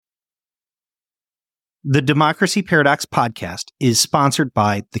The Democracy Paradox podcast is sponsored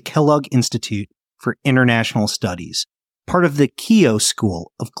by the Kellogg Institute for International Studies, part of the Keough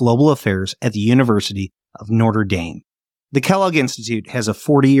School of Global Affairs at the University of Notre Dame. The Kellogg Institute has a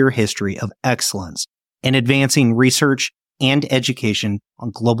 40-year history of excellence in advancing research and education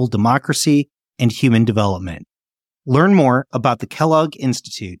on global democracy and human development. Learn more about the Kellogg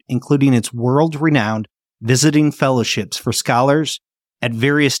Institute, including its world-renowned visiting fellowships for scholars at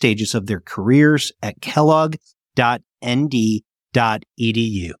various stages of their careers at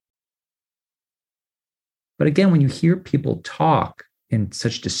kellogg.nd.edu. But again, when you hear people talk in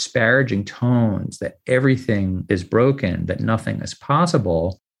such disparaging tones that everything is broken, that nothing is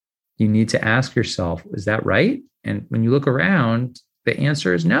possible, you need to ask yourself, is that right? And when you look around, the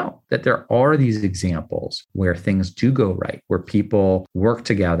answer is no, that there are these examples where things do go right, where people work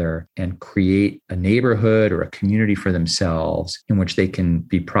together and create a neighborhood or a community for themselves in which they can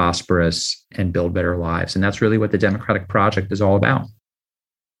be prosperous and build better lives. And that's really what the Democratic Project is all about.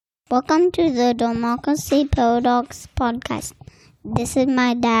 Welcome to the Democracy Paradox podcast. This is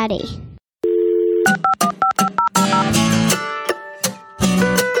my daddy.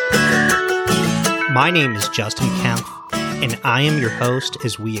 My name is Justin Kemp, and I am your host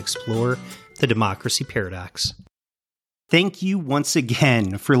as we explore the Democracy Paradox. Thank you once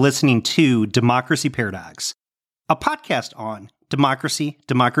again for listening to Democracy Paradox, a podcast on democracy,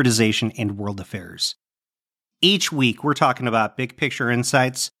 democratization, and world affairs. Each week, we're talking about big picture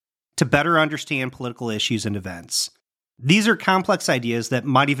insights to better understand political issues and events. These are complex ideas that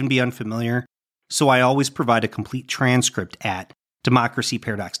might even be unfamiliar, so I always provide a complete transcript at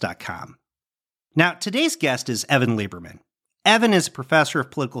democracyparadox.com. Now, today's guest is Evan Lieberman. Evan is a professor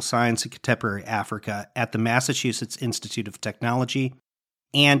of political science and contemporary Africa at the Massachusetts Institute of Technology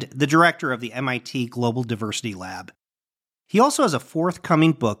and the director of the MIT Global Diversity Lab. He also has a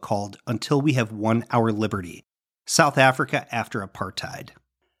forthcoming book called Until We Have Won Our Liberty, South Africa After Apartheid.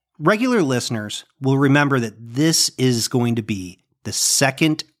 Regular listeners will remember that this is going to be the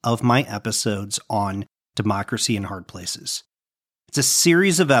second of my episodes on democracy in hard places. It's a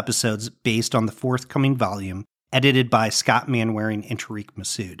series of episodes based on the forthcoming volume edited by Scott Manwaring and Tariq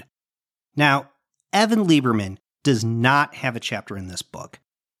Masood. Now, Evan Lieberman does not have a chapter in this book,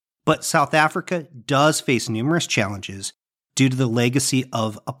 but South Africa does face numerous challenges due to the legacy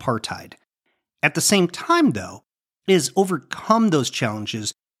of apartheid. At the same time, though, it has overcome those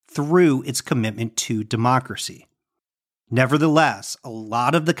challenges through its commitment to democracy. Nevertheless, a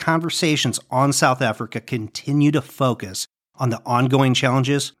lot of the conversations on South Africa continue to focus on the ongoing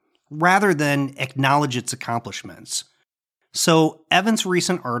challenges rather than acknowledge its accomplishments. So, Evan's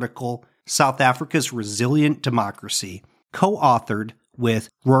recent article, South Africa's Resilient Democracy, co-authored with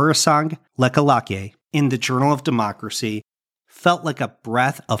Rorasang Lekalake in the Journal of Democracy, felt like a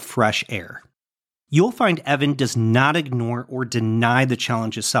breath of fresh air. You'll find Evan does not ignore or deny the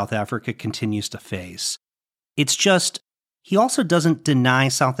challenges South Africa continues to face. It's just, he also doesn't deny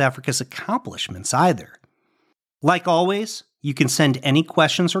South Africa's accomplishments either. Like always, you can send any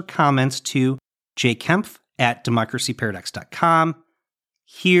questions or comments to jkempf@democracyparadox.com.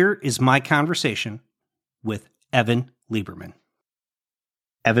 Here is my conversation with Evan Lieberman.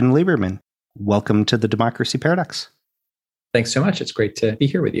 Evan Lieberman, welcome to the Democracy Paradox. Thanks so much. It's great to be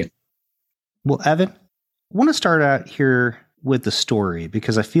here with you. Well, Evan, I want to start out here with the story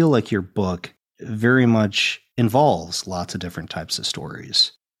because I feel like your book very much involves lots of different types of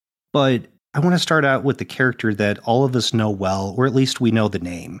stories. But I want to start out with the character that all of us know well, or at least we know the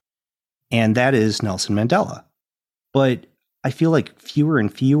name, and that is Nelson Mandela. But I feel like fewer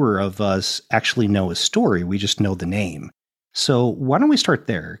and fewer of us actually know his story. We just know the name. So why don't we start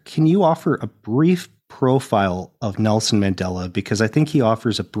there? Can you offer a brief profile of Nelson Mandela? Because I think he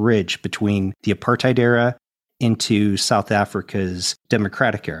offers a bridge between the apartheid era into South Africa's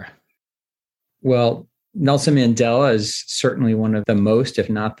democratic era. Well, Nelson Mandela is certainly one of the most, if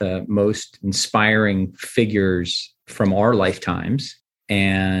not the most inspiring figures from our lifetimes.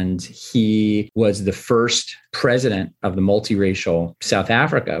 And he was the first president of the multiracial South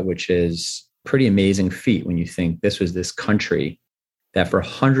Africa, which is a pretty amazing feat when you think this was this country that for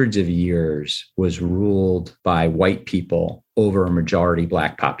hundreds of years was ruled by white people over a majority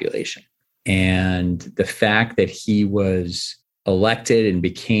Black population. And the fact that he was elected and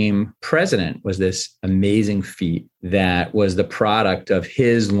became president was this amazing feat that was the product of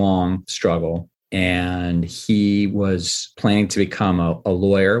his long struggle. And he was planning to become a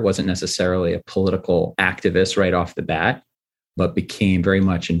lawyer, wasn't necessarily a political activist right off the bat, but became very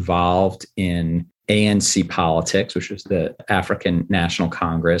much involved in ANC politics, which was the African National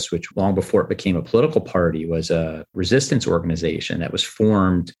Congress, which long before it became a political party was a resistance organization that was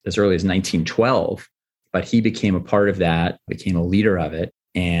formed as early as 1912 but he became a part of that, became a leader of it.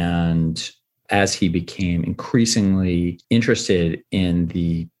 And as he became increasingly interested in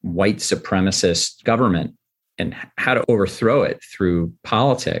the white supremacist government and how to overthrow it through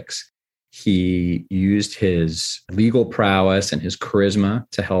politics, he used his legal prowess and his charisma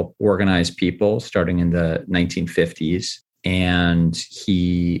to help organize people starting in the 1950s. And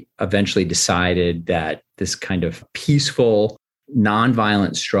he eventually decided that this kind of peaceful,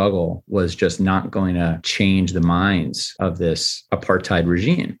 nonviolent struggle was just not going to change the minds of this apartheid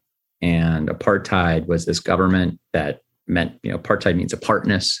regime. And apartheid was this government that meant, apartheid means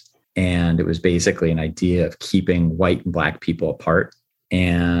apartness. And it was basically an idea of keeping white and Black people apart.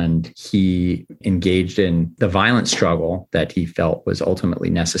 And he engaged in the violent struggle that he felt was ultimately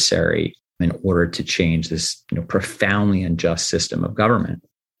necessary in order to change this, profoundly unjust system of government.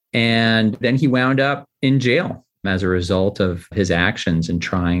 And then he wound up in jail as a result of his actions in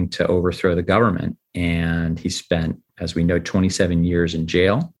trying to overthrow the government. And he spent, as we know, 27 years in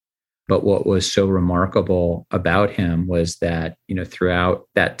jail. But what was so remarkable about him was that, throughout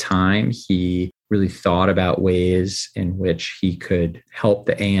that time, he really thought about ways in which he could help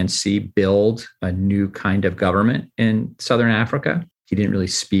the ANC build a new kind of government in Southern Africa. He didn't really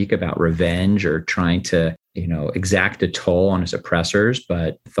speak about revenge or trying to, exact a toll on his oppressors,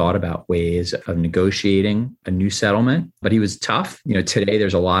 but thought about ways of negotiating a new settlement. But he was tough. Today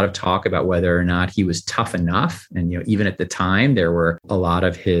there's a lot of talk about whether or not he was tough enough. And, even at the time, there were a lot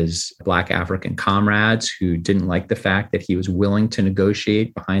of his Black African comrades who didn't like the fact that he was willing to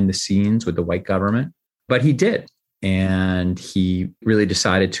negotiate behind the scenes with the white government. But he did. And he really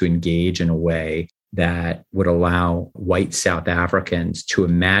decided to engage in a way that would allow white South Africans to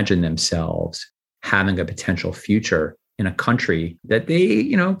imagine themselves having a potential future in a country that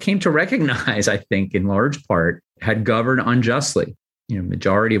they, came to recognize, I think, in large part, had governed unjustly.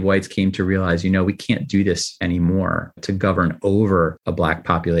 Majority of whites came to realize, we can't do this anymore. To govern over a Black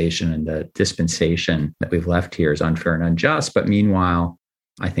population and the dispensation that we've left here is unfair and unjust. But meanwhile,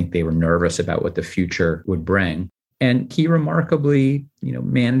 I think they were nervous about what the future would bring. And he remarkably,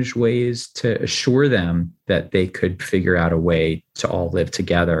 managed ways to assure them that they could figure out a way to all live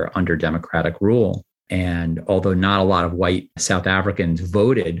together under democratic rule. And although not a lot of white South Africans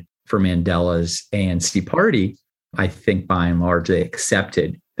voted for Mandela's ANC party, I think by and large they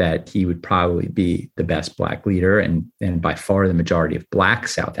accepted that he would probably be the best Black leader. And by far the majority of Black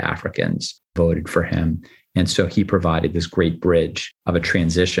South Africans voted for him. And so he provided this great bridge of a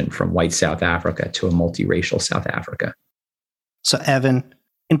transition from white South Africa to a multiracial South Africa. So, Evan,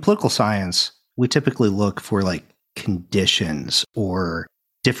 in political science, we typically look for conditions or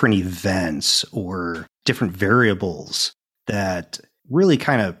different events or different variables that really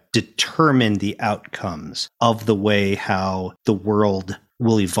kind of determine the outcomes of the way how the world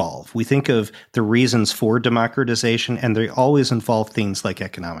will evolve. We think of the reasons for democratization, and they always involve things like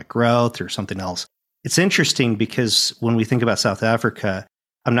economic growth or something else. It's interesting because when we think about South Africa,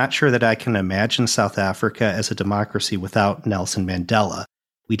 I'm not sure that I can imagine South Africa as a democracy without Nelson Mandela.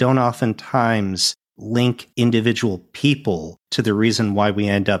 We don't oftentimes link individual people to the reason why we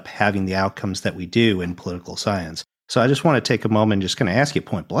end up having the outcomes that we do in political science. So I just want to take a moment and just kind of ask you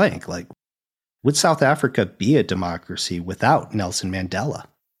point blank, would South Africa be a democracy without Nelson Mandela?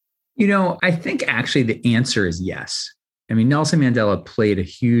 I think actually the answer is yes. Nelson Mandela played a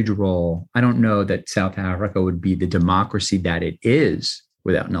huge role. I don't know that South Africa would be the democracy that it is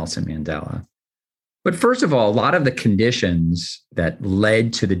without Nelson Mandela. But first of all, a lot of the conditions that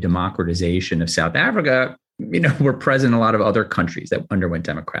led to the democratization of South Africa, were present in a lot of other countries that underwent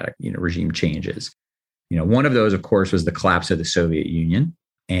democratic, regime changes. One of those, of course, was the collapse of the Soviet Union.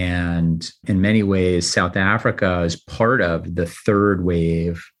 And in many ways, South Africa is part of the third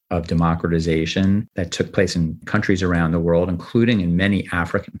wave of democratization that took place in countries around the world, including in many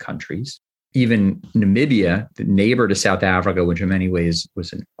African countries. Even Namibia, the neighbor to South Africa, which in many ways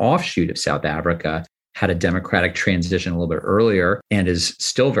was an offshoot of South Africa, had a democratic transition a little bit earlier and is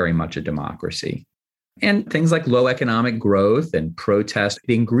still very much a democracy. And things like low economic growth and protest,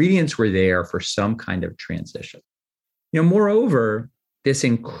 the ingredients were there for some kind of transition. Moreover, this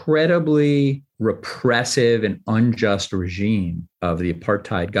incredibly repressive and unjust regime of the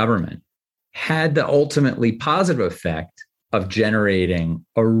apartheid government had the ultimately positive effect of generating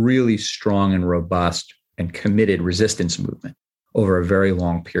a really strong and robust and committed resistance movement over a very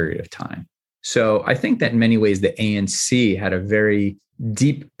long period of time. So I think that in many ways, the ANC had a very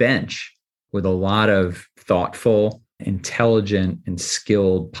deep bench with a lot of thoughtful, intelligent, and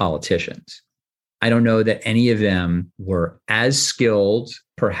skilled politicians. I don't know that any of them were as skilled,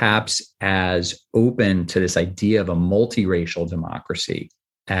 perhaps as open to this idea of a multiracial democracy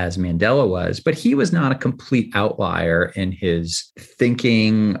as Mandela was, but he was not a complete outlier in his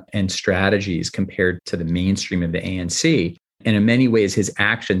thinking and strategies compared to the mainstream of the ANC. And in many ways, his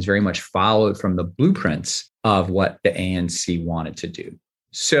actions very much followed from the blueprints of what the ANC wanted to do.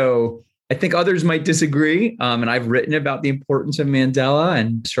 So I think others might disagree. And I've written about the importance of Mandela,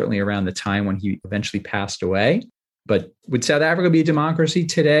 and certainly around the time when he eventually passed away. But would South Africa be a democracy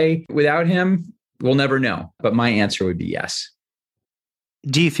today without him? We'll never know. But my answer would be yes.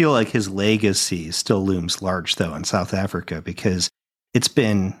 Do you feel like his legacy still looms large, though, in South Africa? Because it's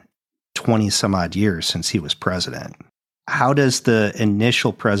been 20 some odd years since he was president. How does the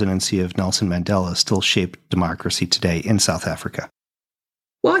initial presidency of Nelson Mandela still shape democracy today in South Africa?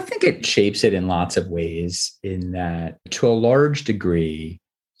 Well, I think it shapes it in lots of ways, in that to a large degree,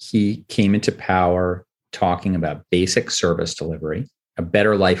 he came into power talking about basic service delivery. A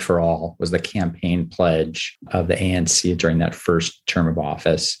better life for all was the campaign pledge of the ANC during that first term of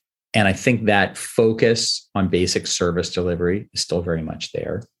office. And I think that focus on basic service delivery is still very much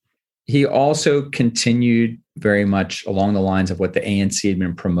there. He also continued very much along the lines of what the ANC had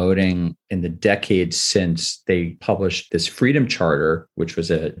been promoting in the decades since they published this Freedom Charter, which was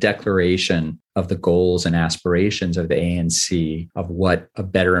a declaration of the goals and aspirations of the ANC of what a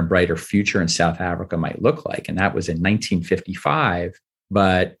better and brighter future in South Africa might look like. And that was in 1955.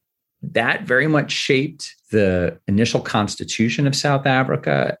 But that very much shaped the initial constitution of South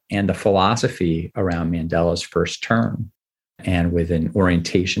Africa and the philosophy around Mandela's first term, and with an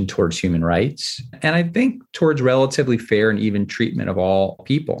orientation towards human rights, and I think towards relatively fair and even treatment of all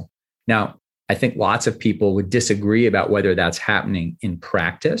people. Now, I think lots of people would disagree about whether that's happening in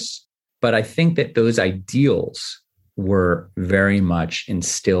practice, but I think that those ideals were very much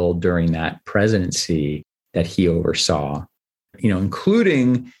instilled during that presidency that he oversaw,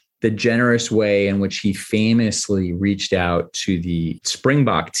 including the generous way in which he famously reached out to the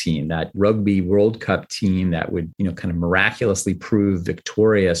Springbok team, that Rugby World Cup team that would, kind of miraculously prove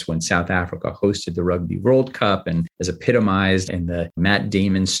victorious when South Africa hosted the Rugby World Cup, and as epitomized in the Matt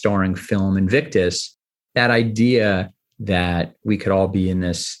Damon starring film Invictus, that idea that we could all be in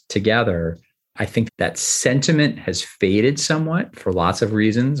this together. I think that sentiment has faded somewhat for lots of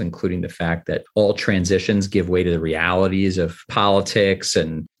reasons, including the fact that all transitions give way to the realities of politics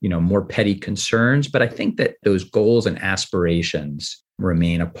and, more petty concerns. But I think that those goals and aspirations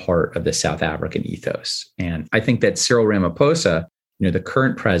remain a part of the South African ethos. And I think that Cyril Ramaphosa, the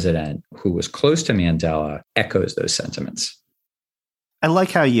current president who was close to Mandela, echoes those sentiments. I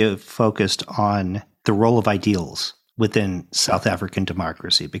like how you focused on the role of ideals within South African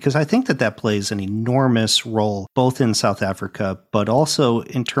democracy, because I think that plays an enormous role both in South Africa, but also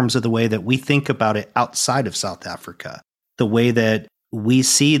in terms of the way that we think about it outside of South Africa, the way that we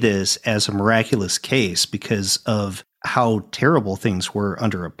see this as a miraculous case because of how terrible things were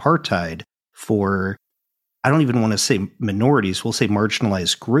under apartheid for, I don't even want to say minorities, we'll say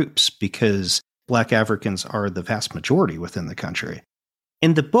marginalized groups, because Black Africans are the vast majority within the country.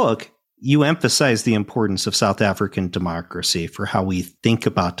 In the book, you emphasize the importance of South African democracy for how we think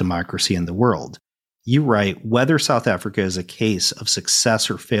about democracy in the world. You write, whether South Africa is a case of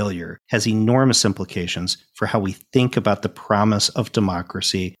success or failure has enormous implications for how we think about the promise of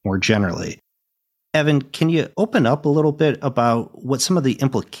democracy more generally. Evan, can you open up a little bit about what some of the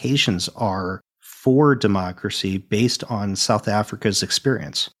implications are for democracy based on South Africa's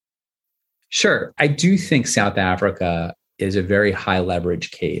experience? Sure. I do think South Africa is a very high leverage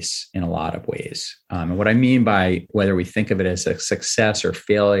case in a lot of ways. And what I mean by whether we think of it as a success or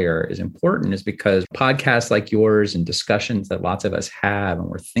failure is important is because podcasts like yours and discussions that lots of us have, and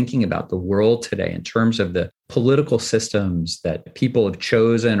we're thinking about the world today in terms of the political systems that people have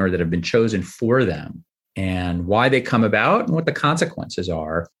chosen or that have been chosen for them and why they come about and what the consequences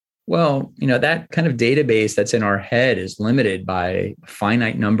are. Well, that kind of database that's in our head is limited by a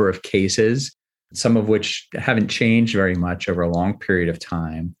finite number of cases, some of which haven't changed very much over a long period of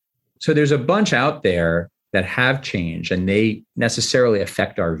time. So there's a bunch out there that have changed, and they necessarily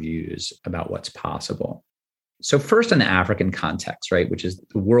affect our views about what's possible. So first in the African context, right, which is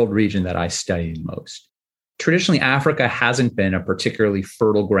the world region that I study most. Traditionally, Africa hasn't been a particularly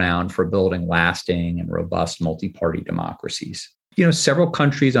fertile ground for building lasting and robust multi-party democracies. Several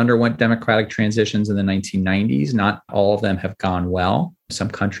countries underwent democratic transitions in the 1990s. Not all of them have gone well. Some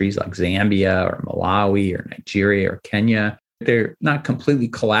countries like Zambia or Malawi or Nigeria or Kenya, they're not completely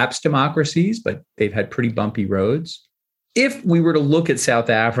collapsed democracies, but they've had pretty bumpy roads. If we were to look at South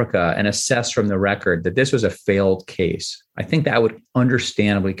Africa and assess from the record that this was a failed case, I think that would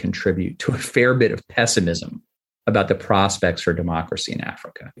understandably contribute to a fair bit of pessimism about the prospects for democracy in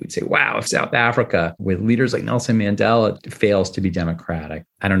Africa. We'd say, wow, if South Africa, with leaders like Nelson Mandela, fails to be democratic,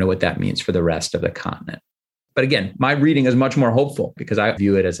 I don't know what that means for the rest of the continent. But again, my reading is much more hopeful because I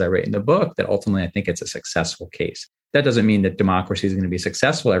view it, as I write in the book, that ultimately I think it's a successful case. That doesn't mean that democracy is going to be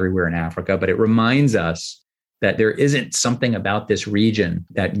successful everywhere in Africa, but it reminds us that there isn't something about this region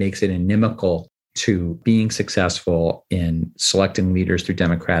that makes it inimical to being successful in selecting leaders through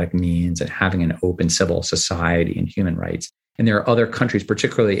democratic means and having an open civil society and human rights. And there are other countries,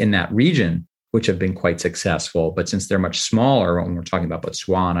 particularly in that region, which have been quite successful. But since they're much smaller, when we're talking about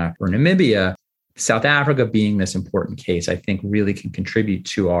Botswana or Namibia, South Africa being this important case, I think really can contribute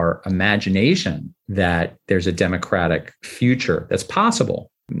to our imagination that there's a democratic future that's possible,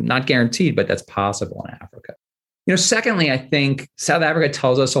 not guaranteed, but that's possible in Africa. Secondly, I think South Africa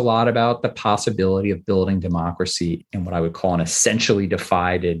tells us a lot about the possibility of building democracy in what I would call an essentially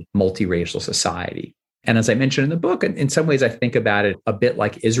divided multiracial society. And as I mentioned in the book, in some ways, I think about it a bit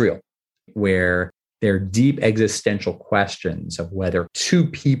like Israel, where there are deep existential questions of whether two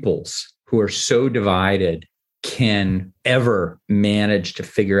peoples who are so divided can ever manage to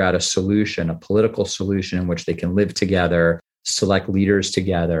figure out a solution, a political solution in which they can live together, select leaders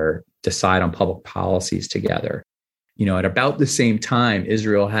together, decide on public policies together. At about the same time,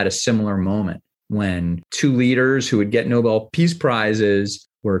 Israel had a similar moment when two leaders who would get Nobel Peace Prizes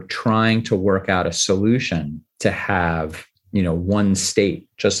were trying to work out a solution to have, one state,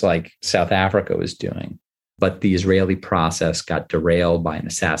 just like South Africa was doing. But the Israeli process got derailed by an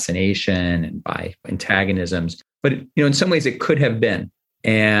assassination and by antagonisms. But, in some ways it could have been.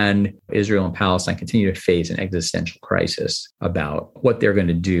 And Israel and Palestine continue to face an existential crisis about what they're going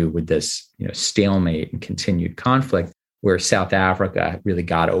to do with this, stalemate and continued conflict, where South Africa really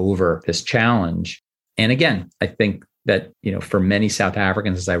got over this challenge. And again, I think that, for many South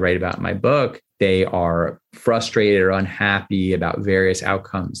Africans, as I write about in my book, they are frustrated or unhappy about various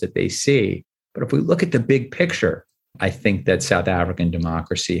outcomes that they see. But if we look at the big picture, I think that South African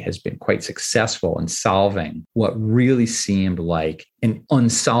democracy has been quite successful in solving what really seemed like an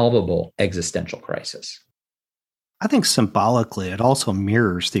unsolvable existential crisis. I think symbolically, it also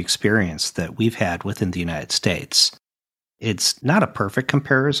mirrors the experience that we've had within the United States. It's not a perfect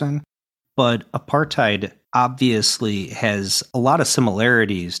comparison, but apartheid obviously has a lot of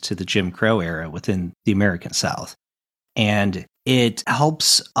similarities to the Jim Crow era within the American South. And it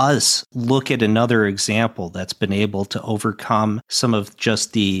helps us look at another example that's been able to overcome some of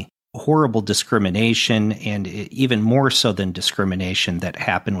just the horrible discrimination, and even more so than discrimination, that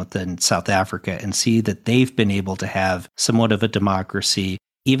happened within South Africa, and see that they've been able to have somewhat of a democracy,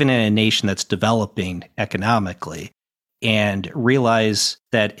 even in a nation that's developing economically, and realize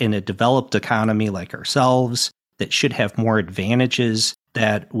that in a developed economy like ourselves, that should have more advantages,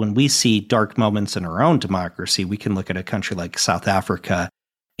 that when we see dark moments in our own democracy, we can look at a country like South Africa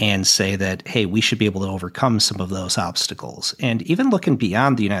and say that, hey, we should be able to overcome some of those obstacles. And even looking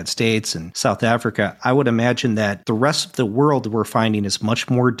beyond the United States and South Africa, I would imagine that the rest of the world we're finding is much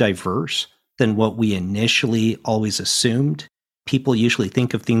more diverse than what we initially always assumed. People usually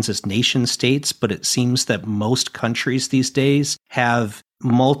think of things as nation states, but it seems that most countries these days have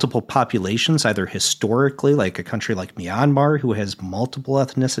multiple populations, either historically, like a country like Myanmar, who has multiple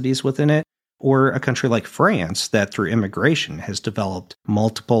ethnicities within it, or a country like France that through immigration has developed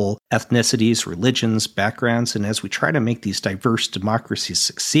multiple ethnicities, religions, backgrounds. And as we try to make these diverse democracies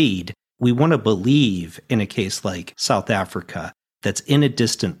succeed, we want to believe in a case like South Africa that's in a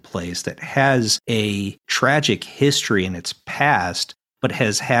distant place, that has a tragic history in its past, but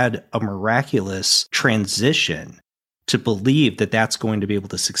has had a miraculous transition, to believe that that's going to be able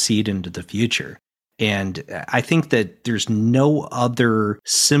to succeed into the future. And I think that there's no other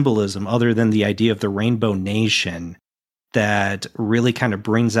symbolism other than the idea of the Rainbow Nation that really kind of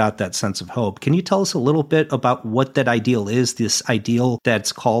brings out that sense of hope. Can you tell us a little bit about what that ideal is, this ideal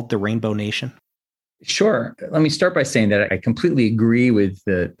that's called the Rainbow Nation? Sure. Let me start by saying that I completely agree with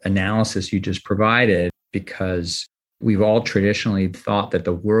the analysis you just provided, because we've all traditionally thought that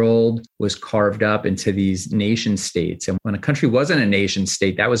the world was carved up into these nation states. And when a country wasn't a nation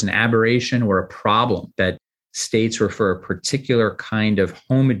state, that was an aberration or a problem, that states were for a particular kind of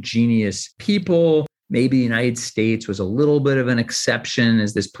homogeneous people. Maybe the United States was a little bit of an exception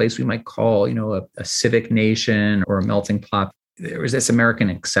as this place we might call, a civic nation or a melting pot. There was this American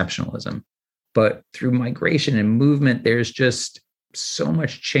exceptionalism. But through migration and movement, there's just so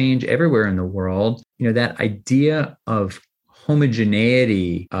much change everywhere in the world. That idea of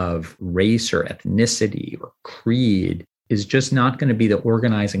homogeneity of race or ethnicity or creed is just not going to be the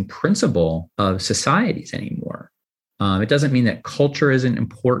organizing principle of societies anymore. It doesn't mean that culture isn't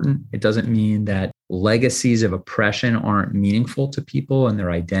important. It doesn't mean that legacies of oppression aren't meaningful to people and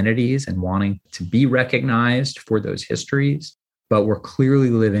their identities and wanting to be recognized for those histories. But we're clearly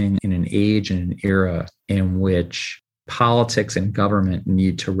living in an age and an era in which politics and government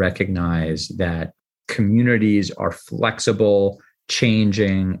need to recognize that communities are flexible,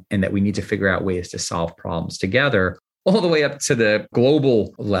 changing, and that we need to figure out ways to solve problems together, all the way up to the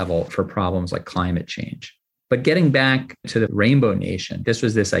global level for problems like climate change. But getting back to the Rainbow Nation, this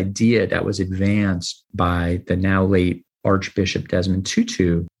was this idea that was advanced by the now late Archbishop Desmond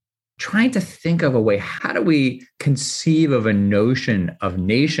Tutu, trying to think of a way, how do we conceive of a notion of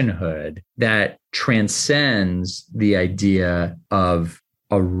nationhood that transcends the idea of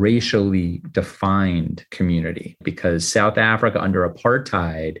a racially defined community? Because South Africa under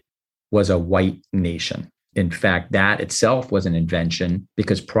apartheid was a white nation. In fact, that itself was an invention,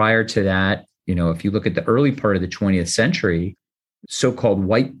 because prior to that, if you look at the early part of the 20th century, so-called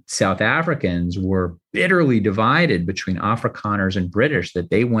white South Africans were bitterly divided between Afrikaners and British,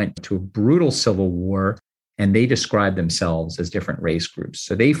 that they went to a brutal civil war and they described themselves as different race groups.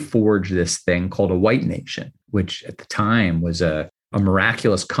 So they forged this thing called a white nation, which at the time was a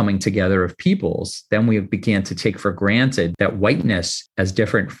miraculous coming together of peoples. Then we began to take for granted that whiteness, as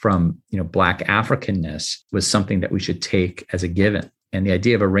different from Black Africanness, was something that we should take as a given. And the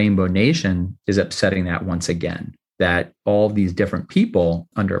idea of a rainbow nation is upsetting that once again, that all these different people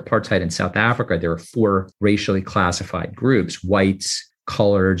under apartheid in South Africa, there were 4 racially classified groups: whites,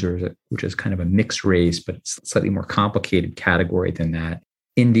 coloreds, which is kind of a mixed race, but it's a slightly more complicated category than that.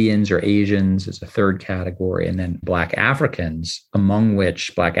 Indians or Asians is a third category, and then Black Africans, among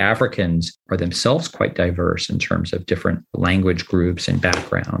which Black Africans are themselves quite diverse in terms of different language groups and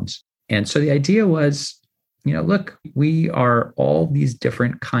backgrounds. And so the idea was, look, we are all these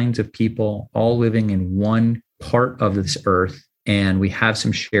different kinds of people, all living in one part of this earth, and we have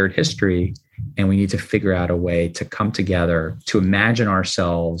some shared history, and we need to figure out a way to come together, to imagine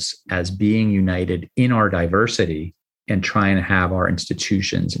ourselves as being united in our diversity, and trying to have our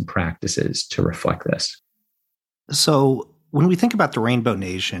institutions and practices to reflect this. So when we think about the Rainbow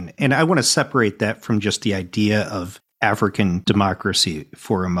Nation, and I want to separate that from just the idea of African democracy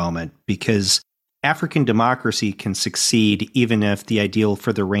for a moment, because African democracy can succeed even if the ideal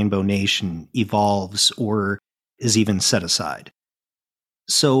for the Rainbow Nation evolves or is even set aside.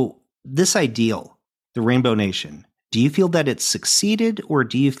 So this ideal, the Rainbow Nation, do you feel that it's succeeded, or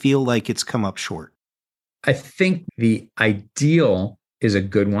do you feel like it's come up short? I think the ideal is a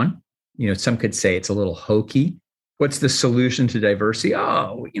good one. Some could say it's a little hokey. What's the solution to diversity?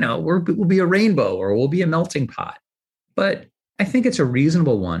 Oh, we'll be a rainbow, or we'll be a melting pot. But I think it's a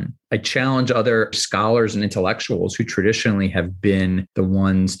reasonable one. I challenge other scholars and intellectuals who traditionally have been the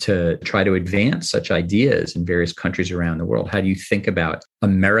ones to try to advance such ideas in various countries around the world. How do you think about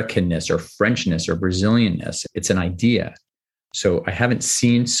Americanness or Frenchness or Brazilianness? It's an idea. So I haven't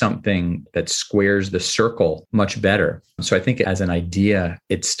seen something that squares the circle much better. So I think as an idea,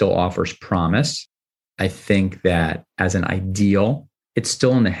 it still offers promise. I think that as an ideal, it's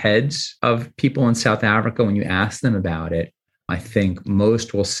still in the heads of people in South Africa when you ask them about it. I think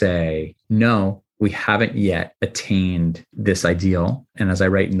most will say, no, we haven't yet attained this ideal. And as I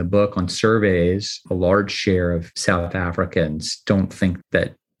write in the book on surveys, a large share of South Africans don't think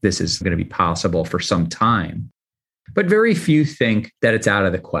that this is going to be possible for some time. But very few think that it's out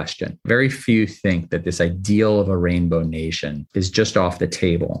of the question. Very few think that this ideal of a rainbow nation is just off the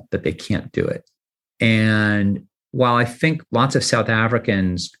table, that they can't do it. And while I think lots of South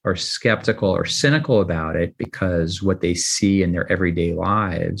Africans are skeptical or cynical about it because what they see in their everyday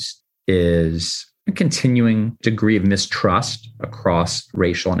lives is a continuing degree of mistrust across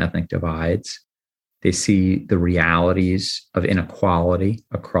racial and ethnic divides, they see the realities of inequality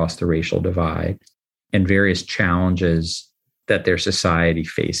across the racial divide and various challenges that their society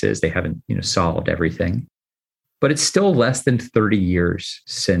faces. They haven't, solved everything. But it's still less than 30 years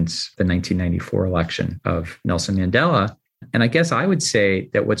since the 1994 election of Nelson Mandela. And I guess I would say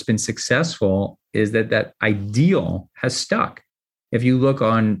that what's been successful is that ideal has stuck. If you look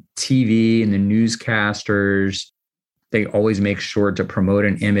on TV and the newscasters, they always make sure to promote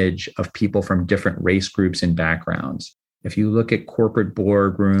an image of people from different race groups and backgrounds. If you look at corporate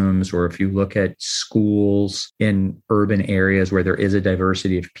boardrooms, or if you look at schools in urban areas where there is a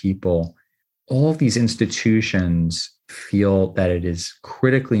diversity of people, all of these institutions feel that it is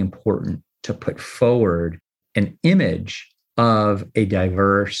critically important to put forward an image of a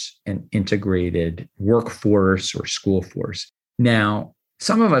diverse and integrated workforce or school force. Now,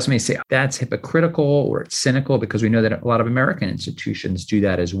 some of us may say that's hypocritical or it's cynical because we know that a lot of American institutions do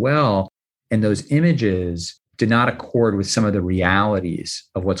that as well. And those images did not accord with some of the realities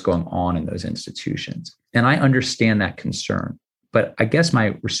of what's going on in those institutions. And I understand that concern. But I guess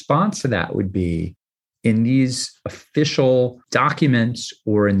my response to that would be, in these official documents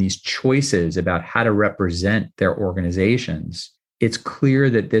or in these choices about how to represent their organizations, it's clear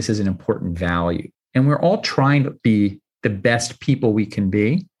that this is an important value. And we're all trying to be the best people we can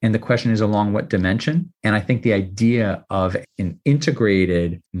be. And the question is, along what dimension? And I think the idea of an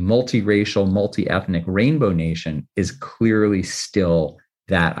integrated, multiracial, multi-ethnic rainbow nation is clearly still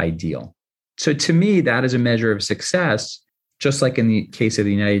that ideal. So to me, that is a measure of success. Just like in the case of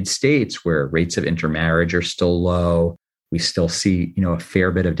the United States, where rates of intermarriage are still low, we still see, a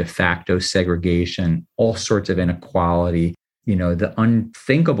fair bit of de facto segregation, all sorts of inequality, the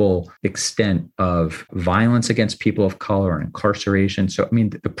unthinkable extent of violence against people of color and incarceration. So,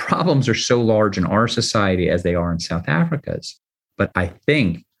 the problems are so large in our society as they are in South Africa's. But I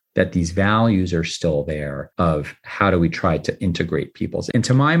think that these values are still there of how do we try to integrate peoples. And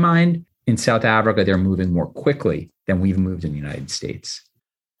to my mind, in South Africa, they're moving more quickly than we've moved in the United States.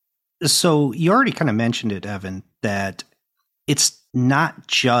 So you already kind of mentioned it, Evan, that it's not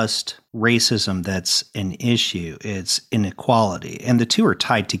just racism that's an issue, it's inequality. And the two are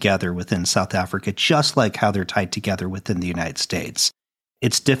tied together within South Africa, just like how they're tied together within the United States.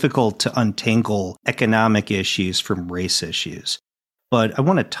 It's difficult to untangle economic issues from race issues. But I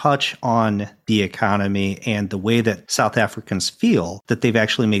want to touch on the economy and the way that South Africans feel that they've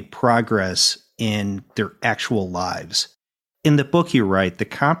actually made progress in their actual lives. In the book you write, the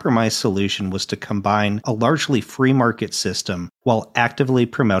compromise solution was to combine a largely free market system while actively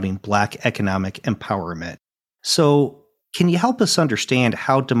promoting Black economic empowerment. So can you help us understand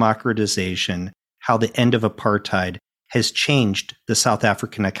how democratization, how the end of apartheid has changed the South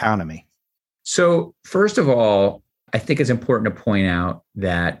African economy? So first of all, I think it's important to point out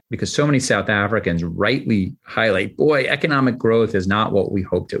that because so many South Africans rightly highlight, economic growth is not what we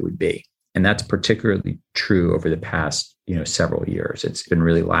hoped it would be. And that's particularly true over the past, several years. It's been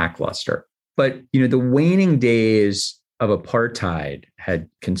really lackluster. But, the waning days of apartheid had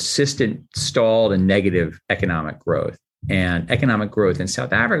consistent, stalled and negative economic growth. And economic growth in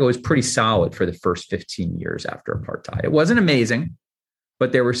South Africa was pretty solid for the first 15 years after apartheid. It wasn't amazing,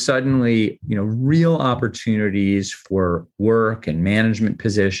 but there were suddenly, real opportunities for work and management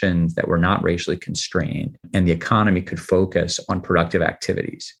positions that were not racially constrained, and the economy could focus on productive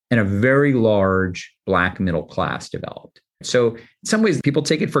activities. And a very large Black middle class developed. So in some ways, people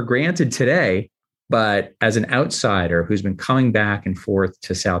take it for granted today, but as an outsider who's been coming back and forth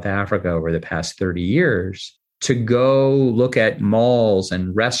to South Africa over the past 30 years, to go look at malls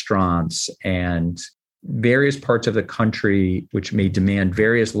and restaurants and various parts of the country, which may demand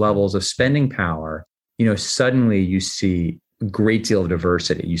various levels of spending power, suddenly you see a great deal of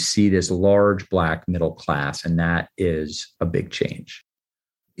diversity. You see this large Black middle class, and that is a big change.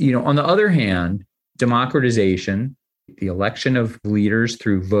 On the other hand, democratization, the election of leaders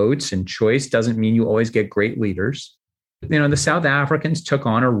through votes and choice doesn't mean you always get great leaders. The South Africans took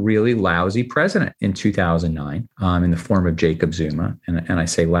on a really lousy president in 2009 in the form of Jacob Zuma. And I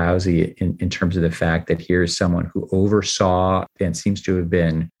say lousy in terms of the fact that here's someone who oversaw and seems to have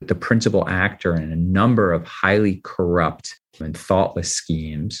been the principal actor in a number of highly corrupt and thoughtless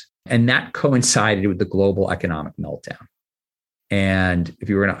schemes. And that coincided with the global economic meltdown. And if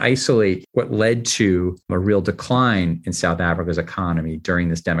you were going to isolate what led to a real decline in South Africa's economy during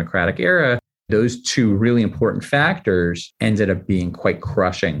this democratic era, those two really important factors ended up being quite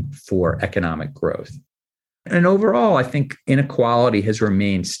crushing for economic growth. And overall, I think inequality has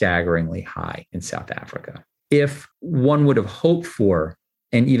remained staggeringly high in South Africa. If one would have hoped for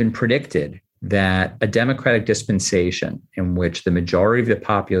and even predicted that a democratic dispensation in which the majority of the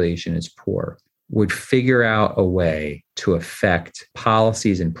population is poor would figure out a way to affect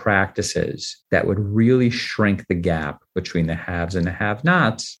policies and practices that would really shrink the gap between the haves and the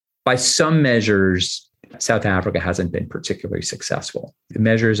have-nots, by some measures, South Africa hasn't been particularly successful. The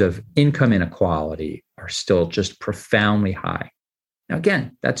measures of income inequality are still just profoundly high. Now,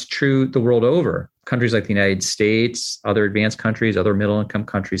 again, that's true the world over. Countries like the United States, other advanced countries, other middle-income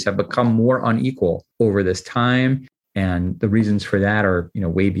countries have become more unequal over this time. And the reasons for that are,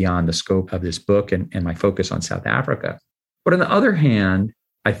 way beyond the scope of this book and my focus on South Africa. But on the other hand,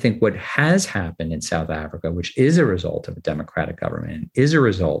 I think what has happened in South Africa, which is a result of a democratic government, is a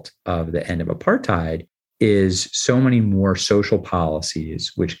result of the end of apartheid, is so many more social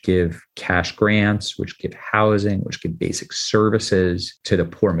policies which give cash grants, which give housing, which give basic services to the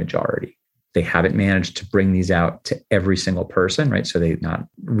poor majority. They haven't managed to bring these out to every single person, right? So they've not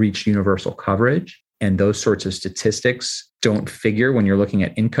reached universal coverage. And those sorts of statistics don't figure when you're looking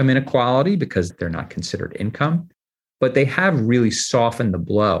at income inequality because they're not considered income. But they have really softened the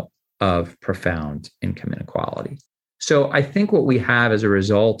blow of profound income inequality. So I think what we have as a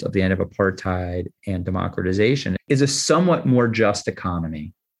result of the end of apartheid and democratization is a somewhat more just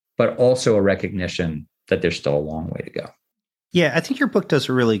economy, but also a recognition that there's still a long way to go. Yeah, I think your book does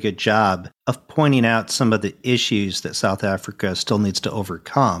a really good job of pointing out some of the issues that South Africa still needs to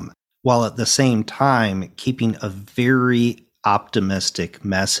overcome, while at the same time keeping a very optimistic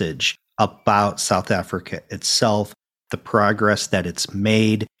message about South Africa itself, the progress that it's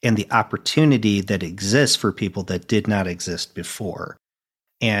made, and the opportunity that exists for people that did not exist before.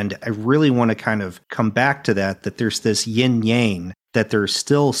 And I really want to kind of come back to that there's this yin-yang, that there's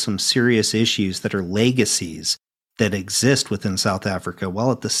still some serious issues that are legacies that exist within South Africa,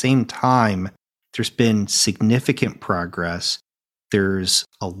 while at the same time, there's been significant progress. There's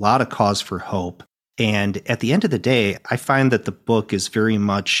a lot of cause for hope. And at the end of the day, I find that the book is very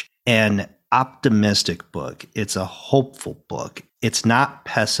much an optimistic book. It's a hopeful book. It's not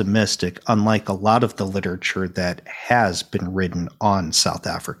pessimistic, unlike a lot of the literature that has been written on South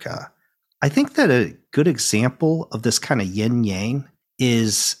Africa. I think that a good example of this kind of yin-yang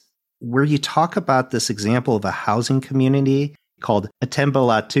is where you talk about this example of a housing community called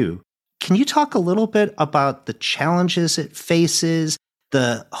Ithembelatu. Can you talk a little bit about the challenges it faces,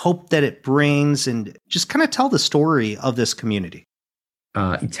 the hope that it brings, and just kind of tell the story of this community?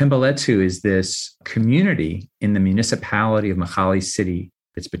 Ithembelatu is this community in the municipality of Magaliesburg City.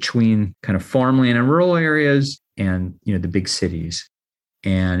 It's between kind of farmland and rural areas and, the big cities,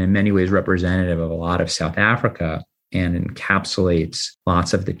 and in many ways representative of a lot of South Africa and encapsulates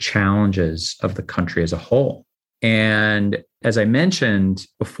lots of the challenges of the country as a whole. And as I mentioned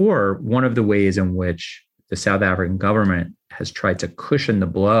before, one of the ways in which the South African government has tried to cushion the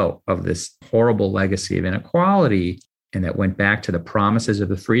blow of this horrible legacy of inequality, and that went back to the promises of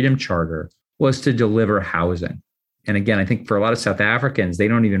the Freedom Charter, was to deliver housing. And again, I think for a lot of South Africans, they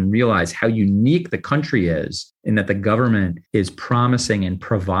don't even realize how unique the country is in that the government is promising and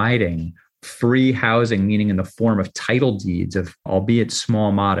providing free housing, meaning in the form of title deeds of, albeit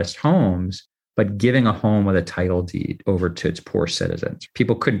small, modest homes, but giving a home with a title deed over to its poor citizens.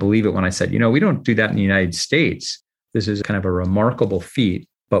 People couldn't believe it when I said, we don't do that in the United States. This is kind of a remarkable feat.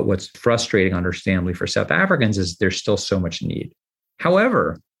 But what's frustrating, understandably, for South Africans is there's still so much need.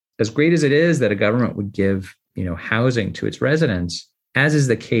 However, as great as it is that a government would give, housing to its residents, as is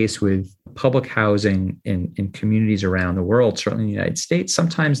the case with public housing in communities around the world, certainly in the United States,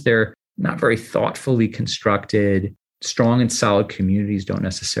 sometimes they're not very thoughtfully constructed. Strong and solid communities don't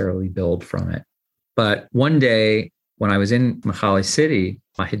necessarily build from it. But one day when I was in Magaliesburg City,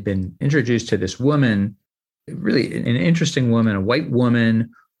 I had been introduced to this woman, really an interesting woman, a white woman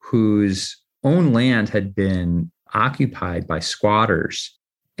whose own land had been occupied by squatters.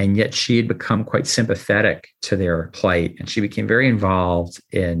 And yet she had become quite sympathetic to their plight. And she became very involved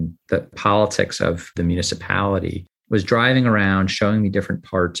in the politics of the municipality, was driving around, showing me different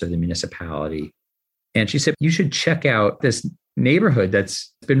parts of the municipality. And she said, you should check out this neighborhood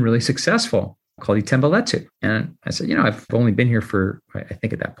that's been really successful called Ithembelatu. And I said, I've only been here for, I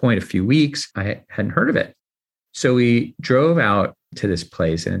think at that point, a few weeks. I hadn't heard of it. So we drove out to this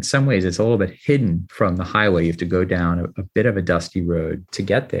place, and in some ways it's a little bit hidden from the highway. You have to go down a bit of a dusty road to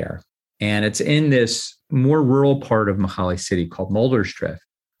get there. And it's in this more rural part of Magaliesburg City called Muldersdrift.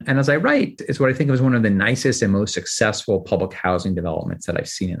 And as I write, it's what I think was one of the nicest and most successful public housing developments that I've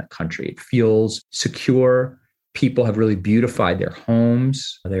seen in the country. It feels secure. People have really beautified their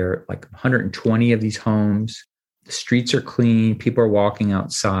homes. There are like 120 of these homes. The streets are clean. People are walking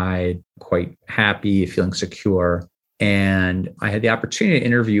outside, quite happy, feeling secure. And I had the opportunity to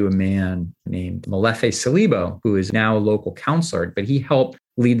interview a man named Molefe Salibo, who is now a local counselor, but he helped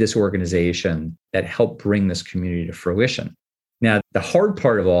lead this organization that helped bring this community to fruition. Now, the hard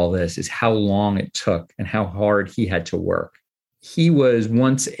part of all this is how long it took and how hard he had to work. He was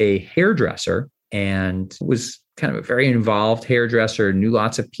once a hairdresser and was kind of a very involved hairdresser, knew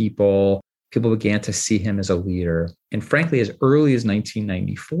lots of people. People began to see him as a leader. And frankly, as early as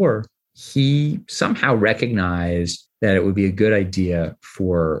 1994, he somehow recognized that it would be a good idea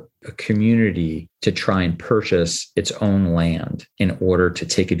for a community to try and purchase its own land in order to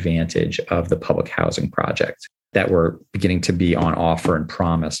take advantage of the public housing project that were beginning to be on offer and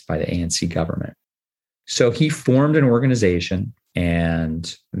promised by the ANC government. So he formed an organization,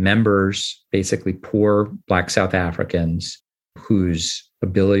 and members, basically poor Black South Africans whose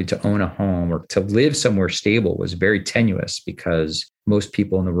ability to own a home or to live somewhere stable was very tenuous because most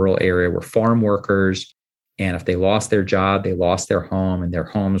people in the rural area were farm workers. And if they lost their job, they lost their home, and their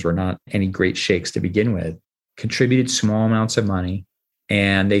homes were not any great shakes to begin with, contributed small amounts of money,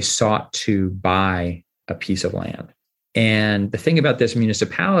 and they sought to buy a piece of land. And the thing about this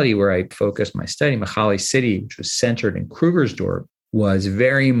municipality where I focused my study, Mihaly City, which was centered in Krugersdorp, was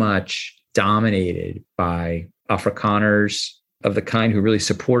very much dominated by Afrikaners of the kind who really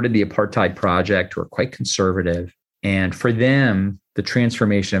supported the apartheid project, who were quite conservative. And for them, the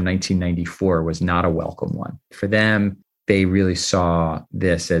transformation of 1994 was not a welcome one. For them, they really saw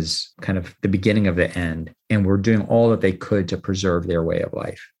this as kind of the beginning of the end, and were doing all that they could to preserve their way of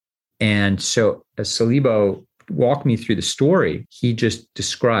life. And so as Salibo walked me through the story, he just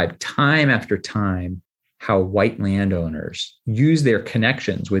described time after time how white landowners use their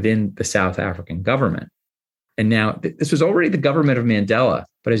connections within the South African government. And now this was already the government of Mandela,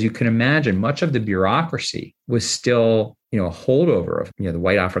 but as you can imagine, much of the bureaucracy was still, a holdover of, the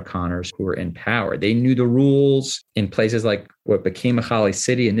white Afrikaners who were in power. They knew the rules in places like what became Mihaly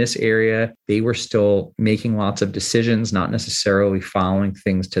City in this area. They were still making lots of decisions, not necessarily following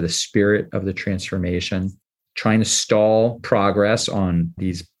things to the spirit of the transformation, trying to stall progress on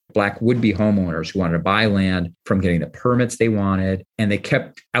these Black would-be homeowners who wanted to buy land from getting the permits they wanted. And they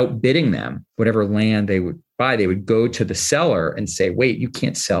kept outbidding them. Whatever land they would buy, they would go to the seller and say, wait, you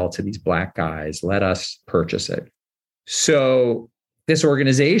can't sell to these Black guys. Let us purchase it. So this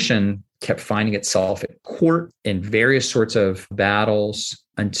organization kept finding itself at court in various sorts of battles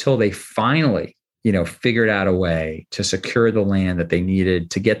until they finally, figured out a way to secure the land that they needed,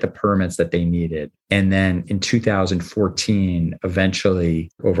 to get the permits that they needed. And then in 2014,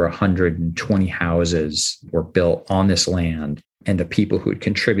 eventually over 120 houses were built on this land, and the people who had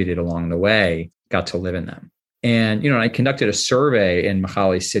contributed along the way got to live in them. And, I conducted a survey in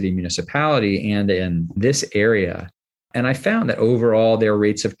Mihaly City municipality and in this area, and I found that overall their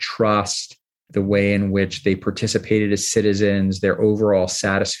rates of trust, the way in which they participated as citizens, their overall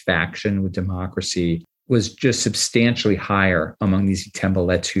satisfaction with democracy was just substantially higher among these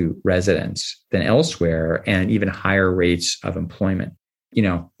Ithembeletu residents than elsewhere, and even higher rates of employment.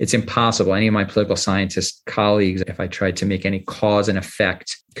 It's impossible. Any of my political scientist colleagues, if I tried to make any cause and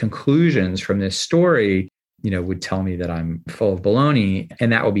effect conclusions from this story, would tell me that I'm full of baloney.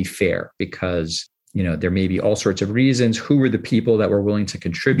 And that would be fair because there may be all sorts of reasons. Who were the people that were willing to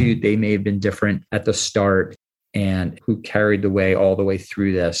contribute? They may have been different at the start, and who carried the way all the way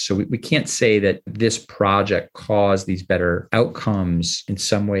through this. So we can't say that this project caused these better outcomes in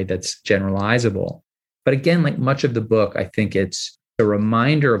some way that's generalizable. But again, like much of the book, I think it's a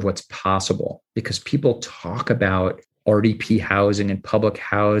reminder of what's possible, because people talk about RDP housing and public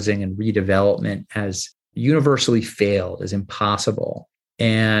housing and redevelopment as universally failed, as impossible.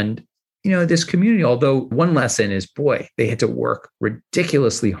 And this community, although one lesson is, boy, they had to work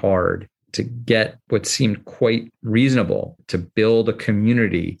ridiculously hard to get what seemed quite reasonable to build a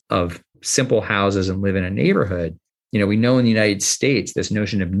community of simple houses and live in a neighborhood. We know in the United States, this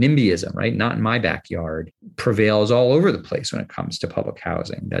notion of NIMBYism, right? Not in my backyard, prevails all over the place when it comes to public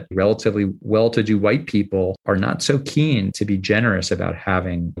housing, that relatively well-to-do white people are not so keen to be generous about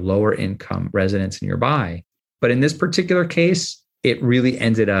having lower income residents nearby. But in this particular case, it really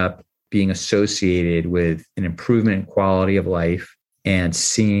ended up being associated with an improvement in quality of life, and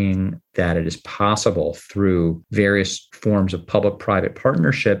seeing that it is possible through various forms of public-private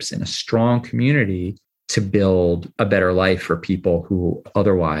partnerships in a strong community to build a better life for people who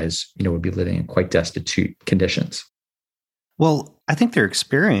otherwise, would be living in quite destitute conditions. Well, I think their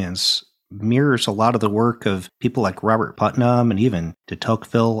experience mirrors a lot of the work of people like Robert Putnam and even de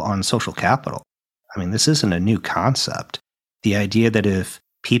Tocqueville on social capital. I mean, this isn't a new concept. The idea that if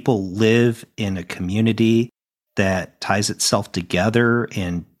people live in a community that ties itself together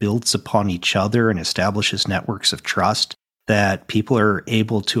and builds upon each other and establishes networks of trust, that people are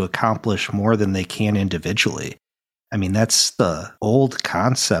able to accomplish more than they can individually. I mean, that's the old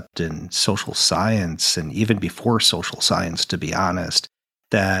concept in social science, and even before social science, to be honest,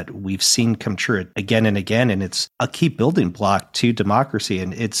 that we've seen come true again and again. And it's a key building block to democracy.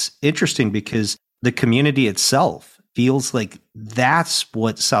 And it's interesting because the community itself feels like that's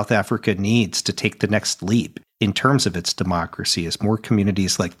what South Africa needs to take the next leap in terms of its democracy, is more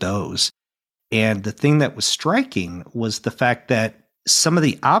communities like those. And the thing that was striking was the fact that some of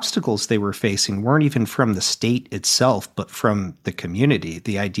the obstacles they were facing weren't even from the state itself, but from the community.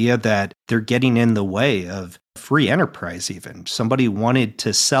 The idea that they're getting in the way of free enterprise even. Somebody wanted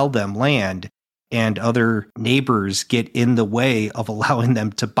to sell them land, and other neighbors get in the way of allowing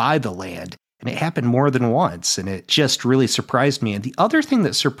them to buy the land. And it happened more than once, and it just really surprised me. And the other thing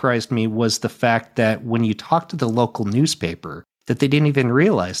that surprised me was the fact that when you talk to the local newspaper, that they didn't even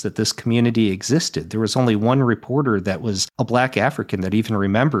realize that this community existed. There was only one reporter that was a Black African that even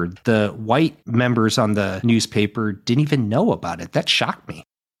remembered. The white members on the newspaper didn't even know about it. That shocked me.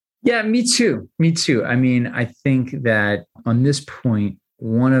 Yeah, me too. Me too. I mean, I think that on this point,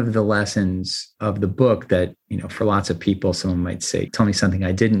 one of the lessons of the book that, for lots of people, someone might say, tell me something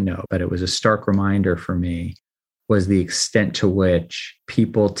I didn't know, but it was a stark reminder for me, was the extent to which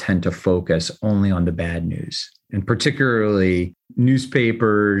people tend to focus only on the bad news. And particularly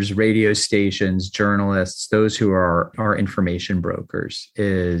newspapers, radio stations, journalists, those who are our information brokers,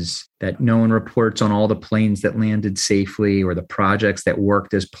 is that no one reports on all the planes that landed safely or the projects that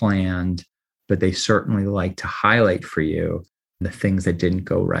worked as planned, but they certainly like to highlight for you the things that didn't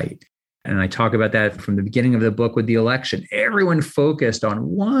go right. And I talk about that from the beginning of the book with the election. Everyone focused on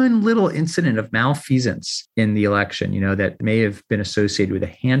one little incident of malfeasance in the election, that may have been associated with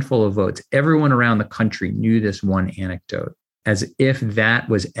a handful of votes. Everyone around the country knew this one anecdote, as if that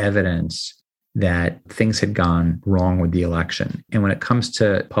was evidence that things had gone wrong with the election. And when it comes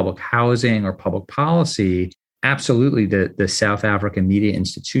to public housing or public policy, absolutely, the South African media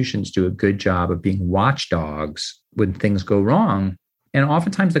institutions do a good job of being watchdogs when things go wrong. And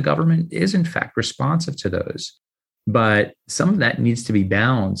oftentimes the government is, in fact, responsive to those. But some of that needs to be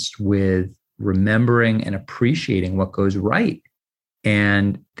balanced with remembering and appreciating what goes right.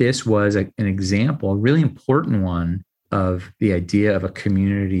 And this was an example, a really important one, of the idea of a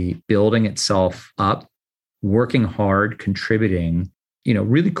community building itself up, working hard, contributing,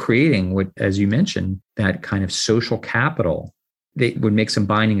 really creating what, as you mentioned, that kind of social capital. They would make some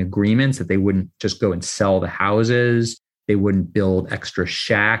binding agreements that they wouldn't just go and sell the houses. They wouldn't build extra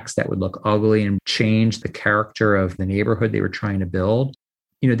shacks that would look ugly and change the character of the neighborhood they were trying to build.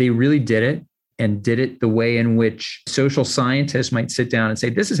 They really did it, and did it the way in which social scientists might sit down and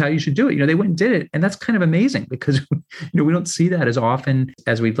say, this is how you should do it. They went and did it. And that's kind of amazing because, we don't see that as often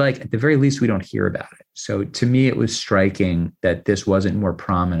as we'd like. At the very least, we don't hear about it. So to me, it was striking that this wasn't more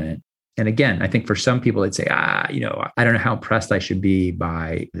prominent. And again, I think for some people, they'd say, I don't know how impressed I should be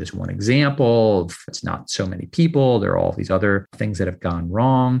by this one example. It's not so many people. There are all these other things that have gone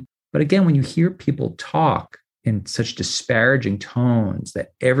wrong. But again, when you hear people talk in such disparaging tones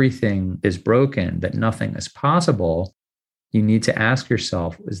that everything is broken, that nothing is possible, you need to ask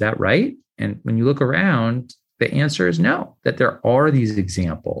yourself, is that right? And when you look around, the answer is no, that there are these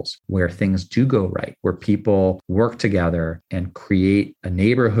examples where things do go right, where people work together and create a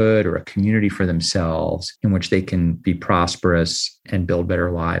neighborhood or a community for themselves in which they can be prosperous and build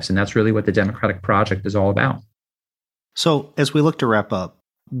better lives. And that's really what the Democratic Project is all about. So as we look to wrap up,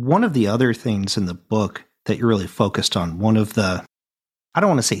 one of the other things in the book that you're really focused on, one of the, I don't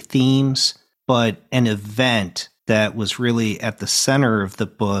want to say themes, but an event that was really at the center of the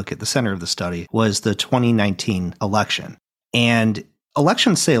book, at the center of the study, was the 2019 election. And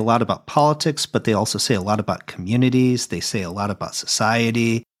elections say a lot about politics, but they also say a lot about communities. They say a lot about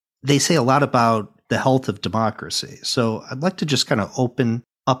society. They say a lot about the health of democracy. So I'd like to just kind of open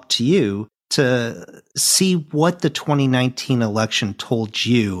up to you to see what the 2019 election told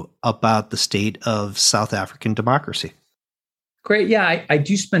you about the state of South African democracy. Great. Yeah, I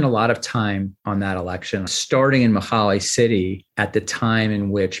do spend a lot of time on that election, starting in Mohale City at the time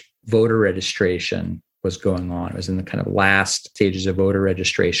in which voter registration was going on. It was in the kind of last stages of voter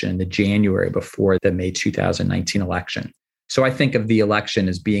registration in the January before the May 2019 election. So I think of the election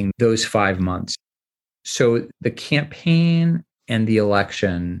as being those 5 months. So the campaign and the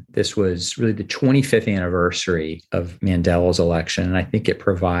election, this was really the 25th anniversary of Mandela's election. And I think it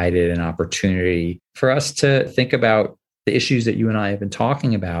provided an opportunity for us to think about the issues that you and I have been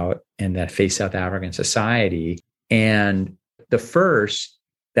talking about and that face South African society. And the first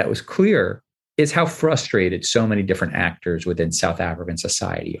that was clear is how frustrated so many different actors within South African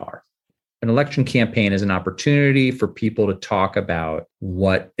society are. An election campaign is an opportunity for people to talk about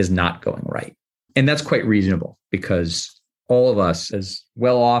what is not going right. And that's quite reasonable because all of us, as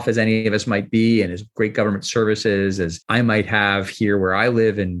well off as any of us might be, and as great government services as I might have here where I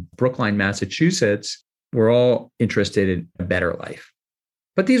live in Brookline, Massachusetts, we're all interested in a better life.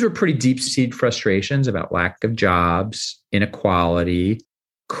 But these were pretty deep-seated frustrations about lack of jobs, inequality,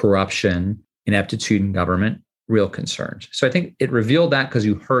 corruption, ineptitude in government, real concerns. So I think it revealed that because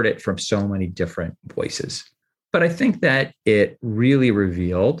you heard it from so many different voices. But I think that it really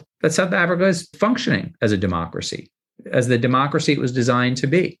revealed that South Africa is functioning as a democracy, as the democracy it was designed to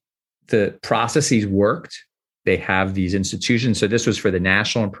be. The processes worked. They have these institutions. So this was for the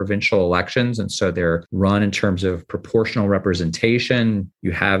national and provincial elections. And so they're run in terms of proportional representation.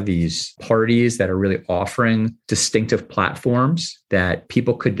 You have these parties that are really offering distinctive platforms that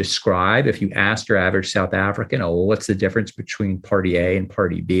people could describe. If you asked your average South African, oh, well, what's the difference between Party A and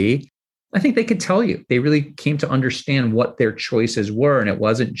Party B? I think they could tell you. They really came to understand what their choices were. And it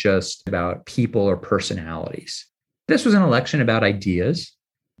wasn't just about people or personalities. This was an election about ideas.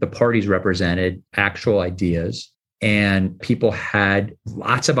 The parties represented actual ideas, and people had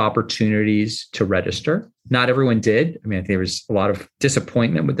lots of opportunities to register. Not everyone did. I mean, there was a lot of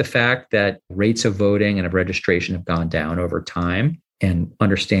disappointment with the fact that rates of voting and of registration have gone down over time. And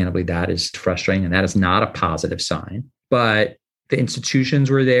understandably, that is frustrating, and that is not a positive sign. But the institutions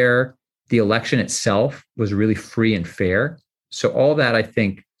were there. The election itself was really free and fair. So all that, I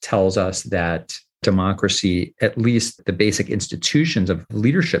think, tells us that democracy, at least the basic institutions of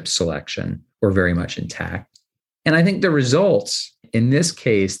leadership selection, were very much intact. And I think the results, in this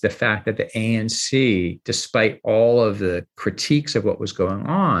case, the fact that the ANC, despite all of the critiques of what was going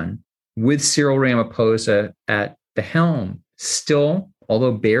on, with Cyril Ramaphosa at the helm, still,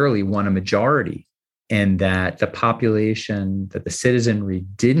 although barely, won a majority. And that the population, that the citizenry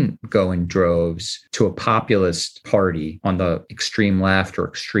didn't go in droves to a populist party on the extreme left or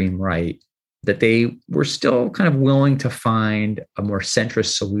extreme right, that they were still kind of willing to find a more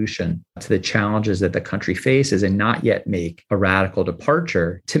centrist solution to the challenges that the country faces and not yet make a radical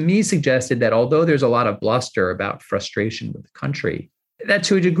departure, to me suggested that although there's a lot of bluster about frustration with the country, that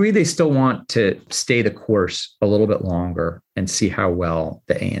to a degree they still want to stay the course a little bit longer and see how well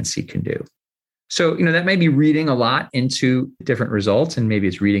the ANC can do. So, that may be reading a lot into different results, and maybe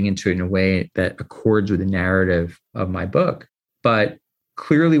it's reading into it in a way that accords with the narrative of my book. But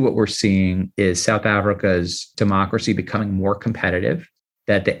clearly what we're seeing is South Africa's democracy becoming more competitive,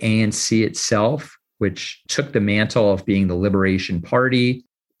 that the ANC itself, which took the mantle of being the Liberation Party,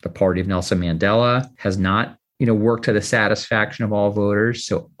 the party of Nelson Mandela, has not worked to the satisfaction of all voters.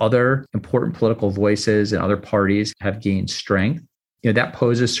 So other important political voices and other parties have gained strength. That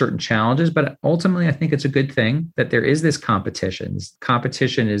poses certain challenges, but ultimately, I think it's a good thing that there is this competition. This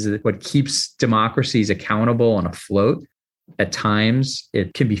competition is what keeps democracies accountable and afloat. At times,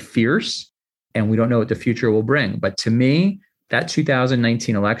 it can be fierce, and we don't know what the future will bring. But to me, that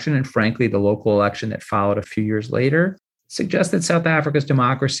 2019 election, and frankly, the local election that followed a few years later, suggests that South Africa's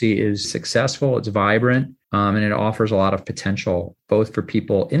democracy is successful, it's vibrant, and it offers a lot of potential, both for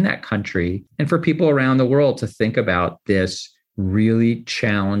people in that country and for people around the world to think about this really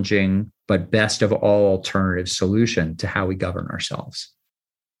challenging, but best of all alternative solution to how we govern ourselves.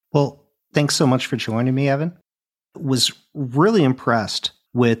 Well, thanks so much for joining me, Evan. Was really impressed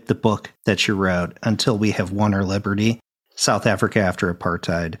with the book that you wrote, Until We Have Won Our Liberty, South Africa After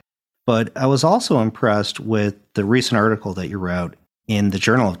Apartheid. But I was also impressed with the recent article that you wrote in the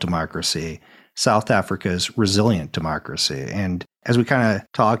Journal of Democracy, South Africa's Resilient Democracy. And as we kind of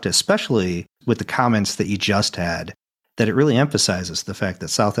talked, especially with the comments that you just had, that it really emphasizes the fact that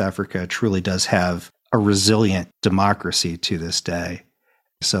South Africa truly does have a resilient democracy to this day.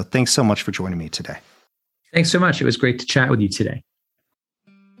 So thanks so much for joining me today. Thanks so much. It was great to chat with you today.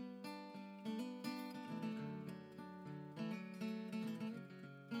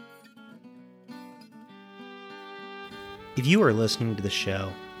 If you are listening to the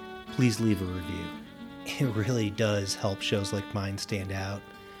show, please leave a review. It really does help shows like mine stand out.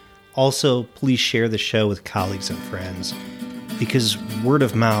 Also, please share the show with colleagues and friends, because word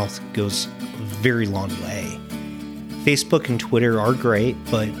of mouth goes a very long way. Facebook and Twitter are great,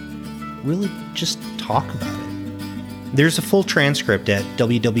 but really just talk about it. There's a full transcript at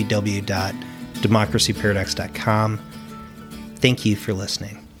www.democracyparadox.com. Thank you for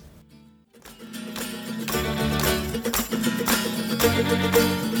listening.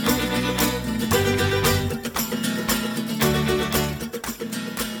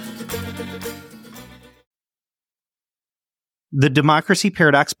 The Democracy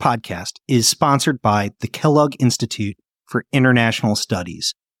Paradox podcast is sponsored by the Kellogg Institute for International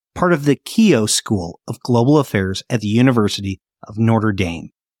Studies, part of the Keough School of Global Affairs at the University of Notre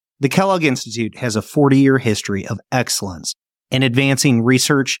Dame. The Kellogg Institute has a 40-year history of excellence in advancing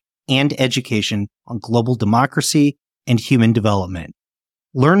research and education on global democracy and human development.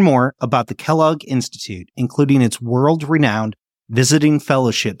 Learn more about the Kellogg Institute, including its world-renowned visiting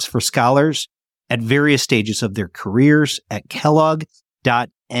fellowships for scholars at various stages of their careers at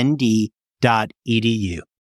kellogg.nd.edu.